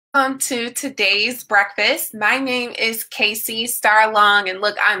Welcome to today's breakfast. My name is Kacie Starlong, and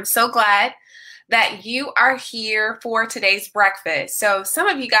look, I'm so glad that you are here for today's breakfast. So some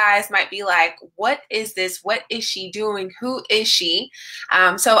of you guys might be like, what is this? What is she doing? Who is she?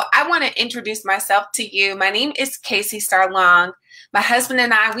 So I want to introduce myself to you. My name is Kacie Starlong. My husband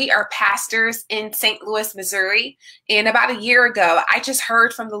and I, we are pastors in St. Louis, Missouri. And about a year ago, I just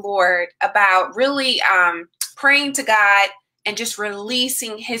heard from the Lord about really praying to God and just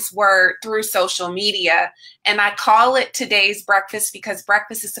releasing his word through social media. And I call it today's breakfast because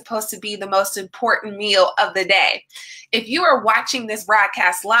breakfast is supposed to be the most important meal of the day. If you are watching this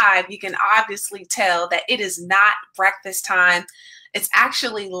broadcast live, you can obviously tell that it is not breakfast time. It's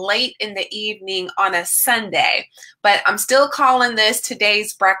actually late in the evening on a Sunday, but I'm still calling this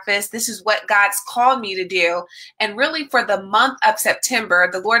today's breakfast. This is what God's called me to do. And really for the month of September,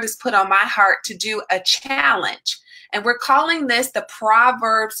 the Lord has put on my heart to do a challenge. And we're calling this the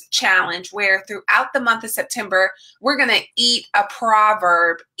Proverbs Challenge, where throughout the month of September, we're going to eat a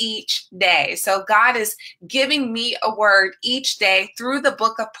proverb each day. So God is giving me a word each day through the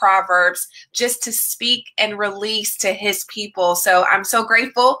book of Proverbs just to speak and release to his people. So I'm so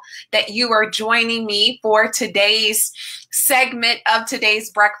grateful that you are joining me for today's segment of today's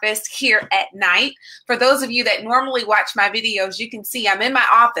breakfast here at night. For those of you that normally watch my videos, you can see I'm in my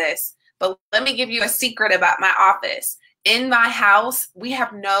office. But let me give you a secret about my office. In my house, we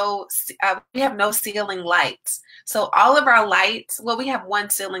have no ceiling lights. So all of our lights, well, we have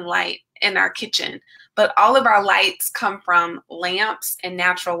one ceiling light in our kitchen, but all of our lights come from lamps and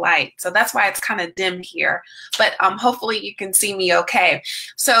natural light. So that's why it's kind of dim here. But hopefully you can see me okay.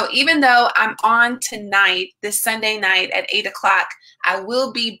 So even though I'm on tonight, this Sunday night at 8 o'clock, I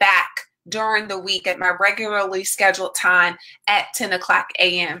will be back during the week at my regularly scheduled time at 10 o'clock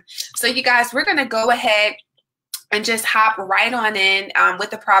a.m. So you guys, we're going to go ahead and just hop right on in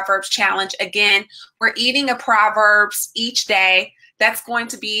with the Proverbs Challenge. Again, we're eating a Proverbs each day. That's going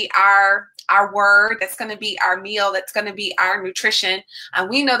to be our word. That's going to be our meal. That's going to be our nutrition.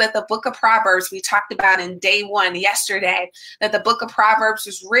 We know that the book of Proverbs, we talked about in day one yesterday, that the book of Proverbs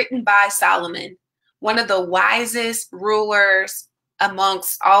was written by Solomon, one of the wisest rulers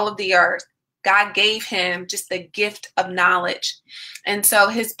amongst all of the earth. God gave him just the gift of knowledge. And so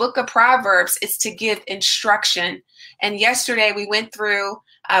his book of Proverbs is to give instruction. And yesterday we went through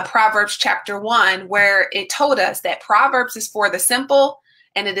Proverbs chapter 1, where it told us that Proverbs is for the simple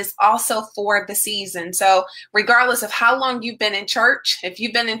and it is also for the season. So regardless of how long you've been in church, if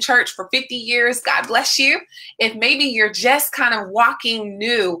you've been in church for 50 years, God bless you. If maybe you're just kind of walking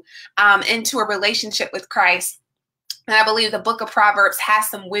new into a relationship with Christ, and I believe the book of Proverbs has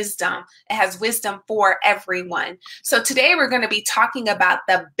some wisdom. It has wisdom for everyone. So today we're going to be talking about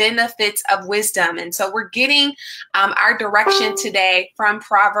the benefits of wisdom. And so we're getting our direction today from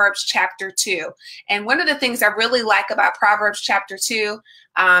Proverbs chapter 2. And one of the things I really like about Proverbs chapter 2,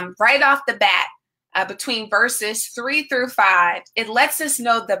 right off the bat, between verses 3 through 5, it lets us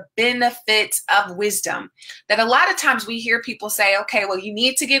know the benefits of wisdom. That a lot of times we hear people say, okay, well, you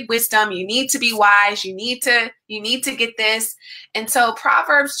need to get wisdom, you need to be wise, you need to get this. And so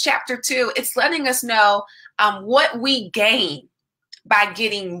Proverbs chapter 2, it's letting us know what we gain by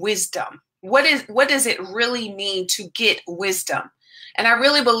getting wisdom. What does it really mean to get wisdom? And I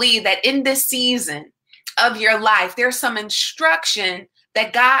really believe that in this season of your life, there's some instruction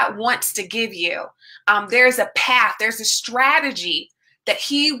that God wants to give you. There's a path, there's a strategy that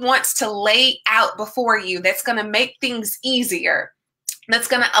he wants to lay out before you that's going to make things easier, that's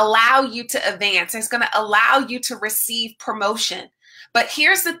going to allow you to advance, it's going to allow you to receive promotion. But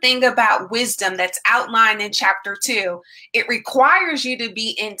here's the thing about wisdom that's outlined in chapter 2. It requires you to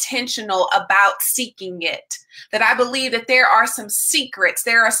be intentional about seeking it. That I believe that there are some secrets,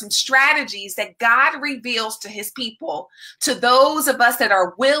 there are some strategies that God reveals to his people, to those of us that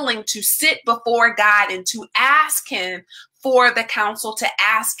are willing to sit before God and to ask him for the counsel, to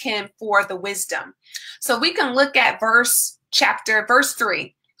ask him for the wisdom. So we can look at verse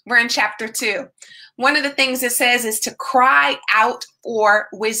 3. We're in chapter 2. One of the things it says is to cry out for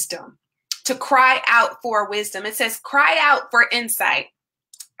wisdom. To cry out for wisdom. It says, cry out for insight.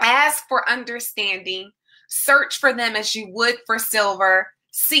 Ask for understanding. Search for them as you would for silver.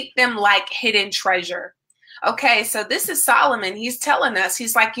 Seek them like hidden treasure. Okay, so this is Solomon. He's telling us,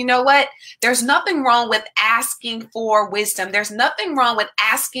 he's like, you know what? There's nothing wrong with asking for wisdom. There's nothing wrong with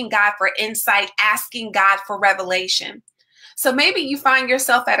asking God for insight, asking God for revelation. So maybe you find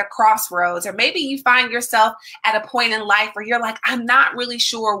yourself at a crossroads, or maybe you find yourself at a point in life where you're like, I'm not really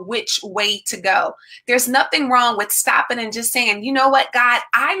sure which way to go. There's nothing wrong with stopping and just saying, you know what, God,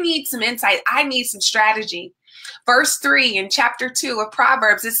 I need some insight. I need some strategy. Verse 3 in chapter 2 of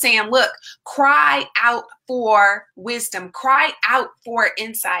Proverbs is saying, look, cry out for wisdom, cry out for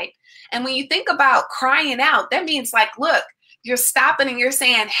insight. And when you think about crying out, that means like, look, you're stopping and you're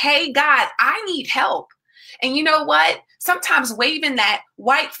saying, hey, God, I need help. And you know what? Sometimes waving that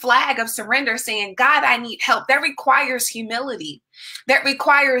white flag of surrender, saying, God, I need help, that requires humility. That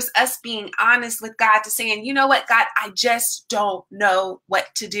requires us being honest with God, to saying, you know what, God, I just don't know what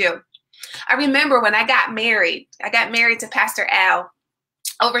to do. I remember when I got married to Pastor Al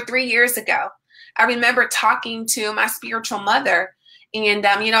over 3 years ago. I remember talking to my spiritual mother, and,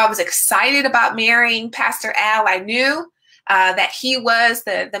 I was excited about marrying Pastor Al. I knew that he was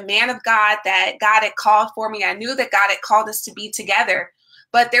the man of God that God had called for me. I knew that God had called us to be together.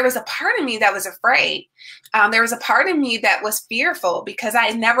 But there was a part of me that was afraid. There was a part of me that was fearful because I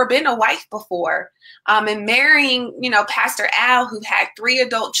had never been a wife before. And marrying, Pastor Al, who had 3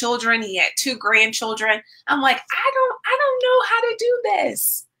 adult children, he had 2 grandchildren. I'm like, I don't know how to do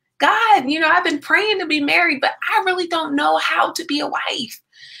this. God, I've been praying to be married, but I really don't know how to be a wife.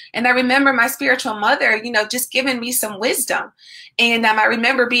 And I remember my spiritual mother, just giving me some wisdom. And I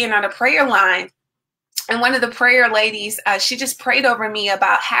remember being on a prayer line, and one of the prayer ladies, she just prayed over me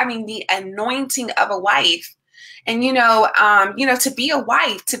about having the anointing of a wife. And, to be a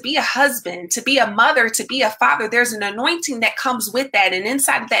wife, to be a husband, to be a mother, to be a father, there's an anointing that comes with that. And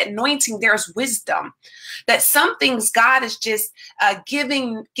inside of that anointing, there's wisdom. That some things God is just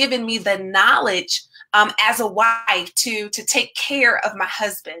giving me the knowledge as a wife to take care of my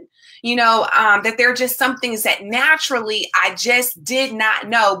husband, that there are just some things that naturally I just did not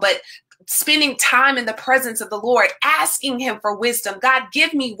know, but spending time in the presence of the Lord, asking him for wisdom. God,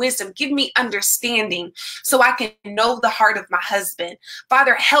 give me wisdom, give me understanding so I can know the heart of my husband.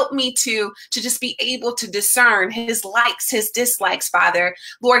 Father, help me to just be able to discern his likes, his dislikes, Father.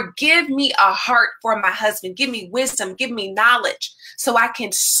 Lord, give me a heart for my husband. Give me wisdom, give me knowledge so I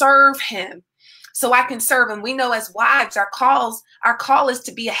can serve him. So I can serve him. We know as wives, our call is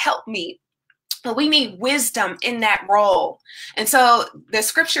to be a helpmeet. But we need wisdom in that role. And so the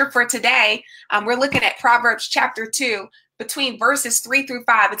scripture for today, we're looking at Proverbs chapter 2, between verses 3 through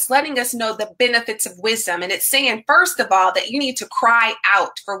 5. It's letting us know the benefits of wisdom. And it's saying, first of all, that you need to cry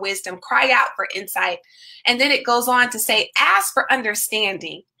out for wisdom, cry out for insight. And then it goes on to say, ask for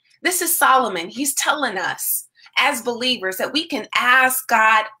understanding. This is Solomon. He's telling us as believers that we can ask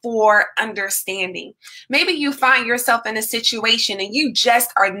God for understanding. Maybe you find yourself in a situation and you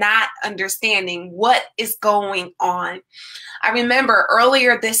just are not understanding what is going on. I remember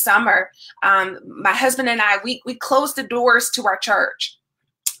earlier this summer, my husband and I, we closed the doors to our church.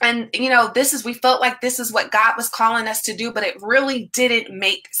 And, we felt like this is what God was calling us to do, but it really didn't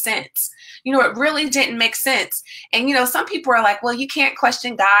make sense. It really didn't make sense. And, some people are like, well, you can't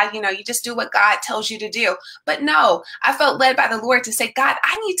question God. You just do what God tells you to do. But no, I felt led by the Lord to say, God,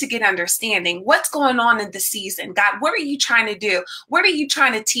 I need to get understanding. What's going on in the season? God, what are you trying to do? What are you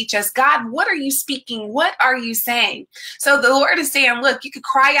trying to teach us? God, what are you speaking? What are you saying? So the Lord is saying, look, you could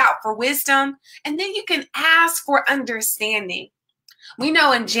cry out for wisdom, and then you can ask for understanding. We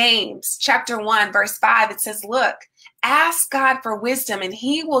know in James chapter 1, verse 5, it says, look, ask God for wisdom and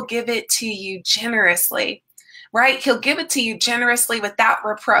he will give it to you generously, right? He'll give it to you generously without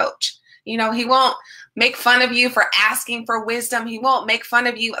reproach. He won't make fun of you for asking for wisdom. He won't make fun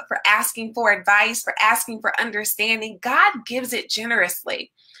of you for asking for advice, for asking for understanding. God gives it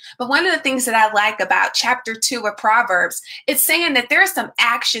generously. But one of the things that I like about chapter 2 of Proverbs, it's saying that there's some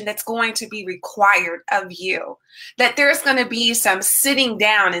action that's going to be required of you, that there's going to be some sitting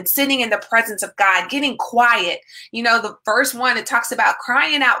down and sitting in the presence of God, getting quiet. The verse 1, it talks about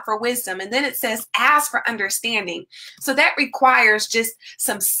crying out for wisdom, and then it says ask for understanding. So that requires just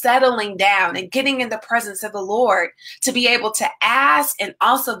some settling down and getting in the presence of the Lord to be able to ask and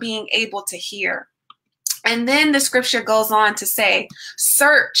also being able to hear. And then the scripture goes on to say,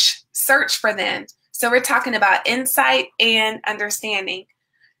 search for them. So we're talking about insight and understanding.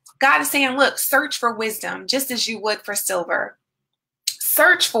 God is saying, look, search for wisdom just as you would for silver.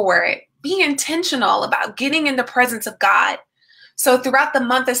 Search for it. Be intentional about getting in the presence of God. So throughout the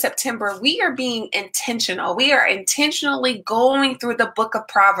month of September, we are being intentional. We are intentionally going through the book of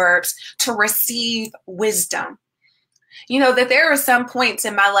Proverbs to receive wisdom. That there were some points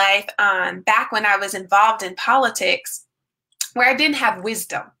in my life back when I was involved in politics where I didn't have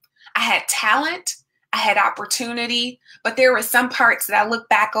wisdom. I had talent, I had opportunity, but there were some parts that I look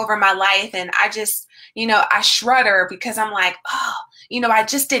back over my life and I just, I shudder because I'm like, I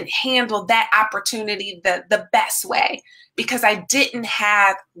just didn't handle that opportunity the best way because I didn't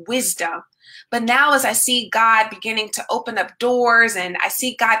have wisdom. But now as I see God beginning to open up doors and I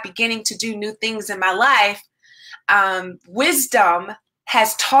see God beginning to do new things in my life, wisdom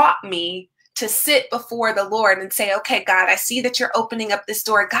has taught me to sit before the Lord and say, okay, God, I see that you're opening up this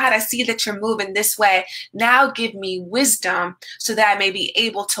door. God, I see that you're moving this way. Now give me wisdom so that I may be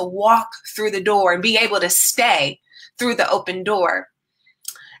able to walk through the door and be able to stay through the open door.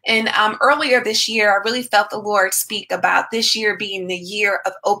 And earlier this year, I really felt the Lord speak about this year being the year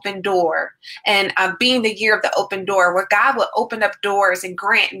of open door, and being the year of the open door, where God will open up doors and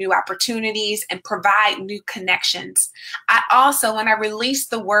grant new opportunities and provide new connections. I also, when I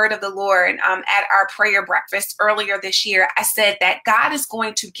released the word of the Lord at our prayer breakfast earlier this year, I said that God is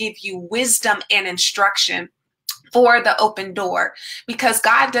going to give you wisdom and instruction for the open door, because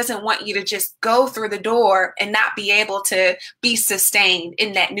God doesn't want you to just go through the door and not be able to be sustained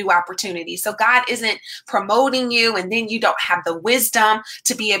in that new opportunity. So God isn't promoting you and then you don't have the wisdom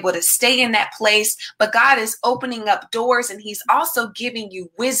to be able to stay in that place, but God is opening up doors, and he's also giving you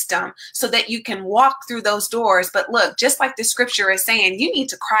wisdom so that you can walk through those doors. But look, just like the scripture is saying, you need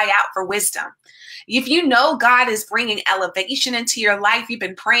to cry out for wisdom. If you know God is bringing elevation into your life, you've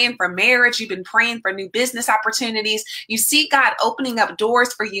been praying for marriage, you've been praying for new business opportunities, you see God opening up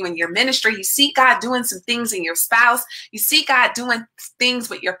doors for you in your ministry, you see God doing some things in your spouse, you see God doing things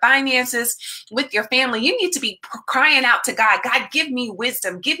with your finances, with your family, you need to be crying out to God, God, give me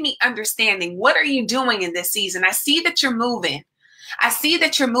wisdom, give me understanding. What are you doing in this season? I see that you're moving. I see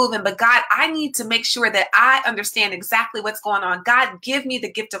that you're moving, but God, I need to make sure that I understand exactly what's going on. God, give me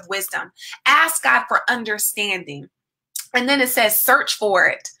the gift of wisdom. Ask God for understanding. And then it says, search for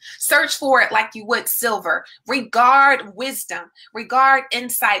it. Search for it like you would silver. Regard wisdom, regard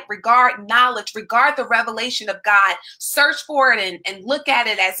insight, regard knowledge, regard the revelation of God. Search for it and look at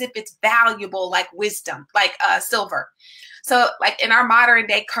it as if it's valuable, like wisdom, like silver. So like in our modern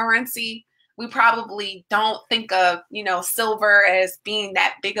day currency, we probably don't think of, silver as being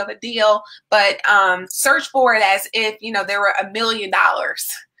that big of a deal, but search for it as if, there were $1 million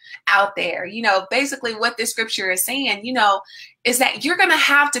out there. Basically what this scripture is saying, is that you're going to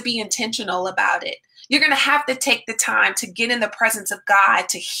have to be intentional about it. You're going to have to take the time to get in the presence of God,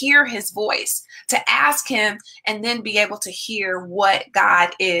 to hear his voice, to ask him, and then be able to hear what God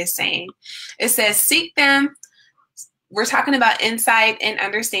is saying. It says, seek them. We're talking about insight and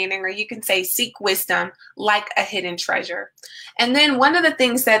understanding, or you can say seek wisdom like a hidden treasure. And then one of the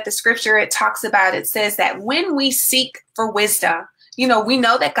things that the scripture, it talks about, it says that when we seek for wisdom, we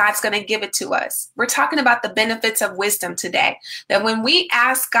know that God's going to give it to us. We're talking about the benefits of wisdom today, that when we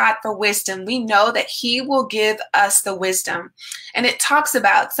ask God for wisdom, we know that he will give us the wisdom. And it talks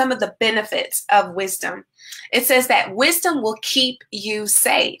about some of the benefits of wisdom. It says that wisdom will keep you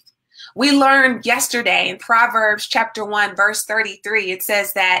safe. We learned yesterday in Proverbs chapter 1, verse 33, it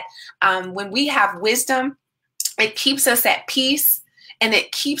says that when we have wisdom, it keeps us at peace and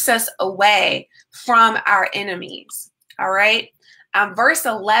it keeps us away from our enemies. All right. Verse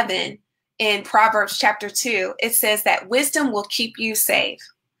 11 in Proverbs chapter 2, it says that wisdom will keep you safe.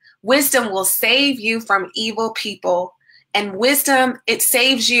 Wisdom will save you from evil people, and wisdom, it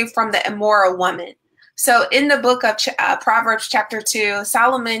saves you from the immoral woman. So in the book of Proverbs chapter 2,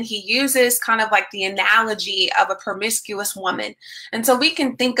 Solomon, he uses kind of like the analogy of a promiscuous woman. And so we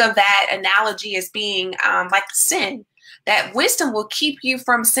can think of that analogy as being like sin, that wisdom will keep you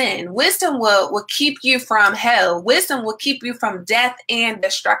from sin. Wisdom will keep you from hell. Wisdom will keep you from death and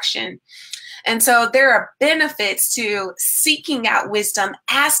destruction. And so there are benefits to seeking out wisdom,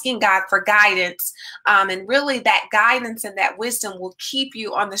 asking God for guidance. And really that guidance and that wisdom will keep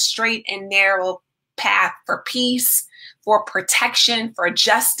you on the straight and narrow path for peace, for protection, for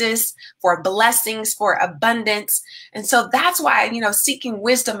justice, for blessings, for abundance. And so that's why, seeking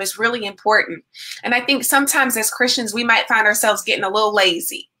wisdom is really important. And I think sometimes as Christians, we might find ourselves getting a little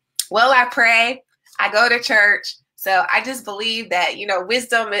lazy. Well, I pray, I go to church, so I just believe that,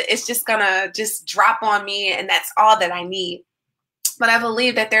 wisdom is just gonna just drop on me, and that's all that I need. But I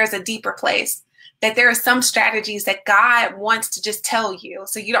believe that there's a deeper place, that there are some strategies that God wants to just tell you,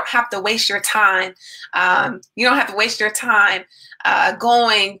 so you don't have to waste your time. You don't have to waste your time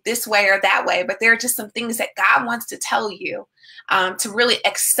going this way or that way, but there are just some things that God wants to tell you to really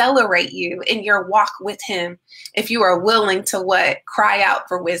accelerate you in your walk with him, if you are willing to cry out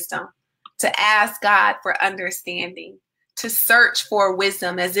for wisdom, to ask God for understanding, to search for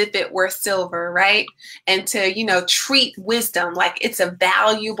wisdom as if it were silver, right? And to, treat wisdom like it's a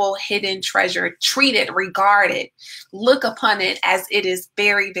valuable hidden treasure. Treat it, regard it, look upon it as it is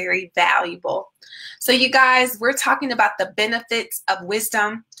very, very valuable. So you guys, we're talking about the benefits of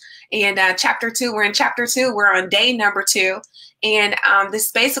wisdom. And chapter 2, we're in chapter 2, we're on day number 2. And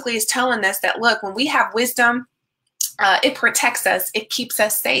this basically is telling us that, look, when we have wisdom, It protects us. It keeps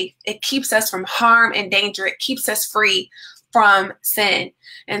us safe. It keeps us from harm and danger. It keeps us free from sin.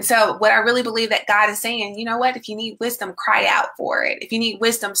 And so what I really believe that God is saying, you know what, if you need wisdom, cry out for it. If you need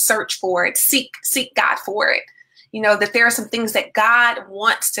wisdom, search for it. Seek God for it. You know, that there are some things that God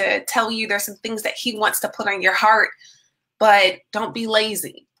wants to tell you. There's some things that he wants to put on your heart, but don't be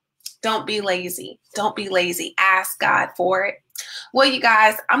lazy. Don't be lazy. Don't be lazy. Ask God for it. Well, you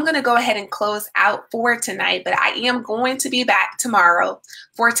guys, I'm going to go ahead and close out for tonight, but I am going to be back tomorrow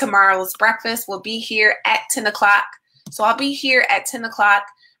for tomorrow's breakfast. We'll be here at 10 o'clock. So I'll be here at 10 o'clock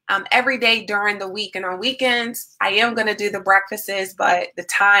every day during the week. And on weekends, I am going to do the breakfasts, but the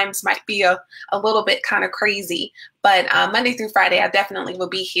times might be a little bit kind of crazy. But Monday through Friday, I definitely will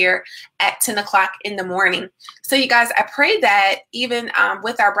be here at 10 o'clock in the morning. So you guys, I pray that even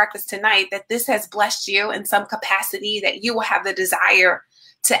with our breakfast tonight, that this has blessed you in some capacity, that you will have the desire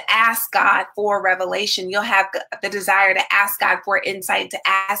to ask God for revelation. You'll have the desire to ask God for insight, to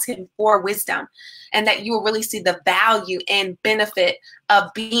ask him for wisdom, and that you will really see the value and benefit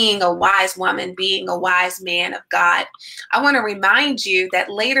of being a wise woman, being a wise man of God. I want to remind you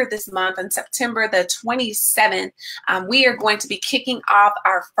that later this month, on September the 27th, we are going to be kicking off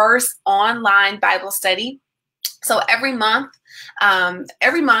our first online Bible study. So every month,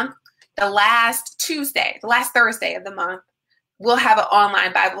 the last Thursday of the month, we'll have an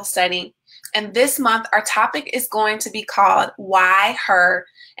online Bible study. And this month, our topic is going to be called Why Her?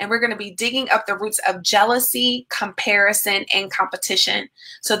 And we're going to be digging up the roots of jealousy, comparison, and competition.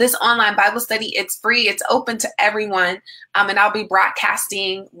 So this online Bible study, it's free. It's open to everyone. And I'll be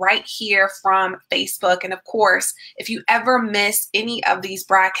broadcasting right here from Facebook. And of course, if you ever miss any of these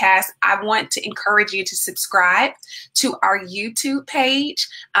broadcasts, I want to encourage you to subscribe to our YouTube page,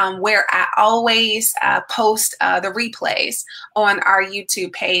 where I always post the replays on our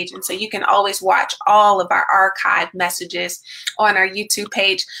YouTube page. And so you can always watch all of our archived messages on our YouTube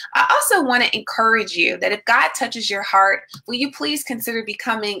page. I also want to encourage you that if God touches your heart, will you please consider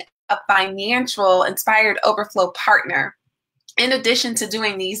becoming a financial Inspired Overflow partner? In addition to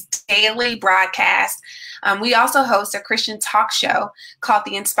doing these daily broadcasts, we also host a Christian talk show called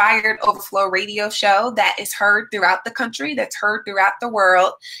the Inspired Overflow Radio Show that is heard throughout the country, that's heard throughout the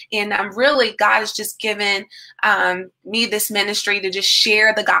world. And really, God has just given me this ministry to just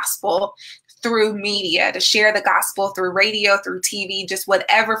share the gospel through media, to share the gospel through radio, through TV, just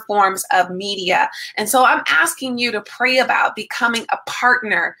whatever forms of media. And so I'm asking you to pray about becoming a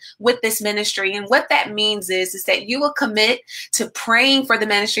partner with this ministry. And what that means is that you will commit to praying for the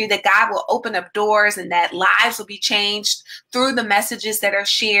ministry, that God will open up doors and that lives will be changed through the messages that are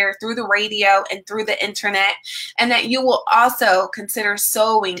shared through the radio and through the internet. And that you will also consider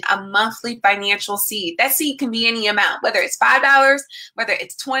sowing a monthly financial seed. That seed can be any amount, whether it's $5, whether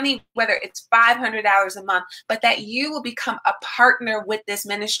it's $20, whether it's $500 a month, but that you will become a partner with this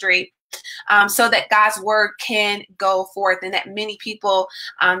ministry, so that God's word can go forth and that many people,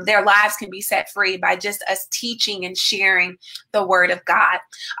 their lives can be set free by just us teaching and sharing the word of God.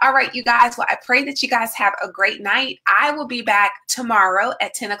 All right, you guys, well, I pray that you guys have a great night. I will be back tomorrow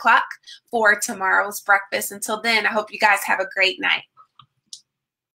at 10 o'clock for tomorrow's breakfast. Until then, I hope you guys have a great night.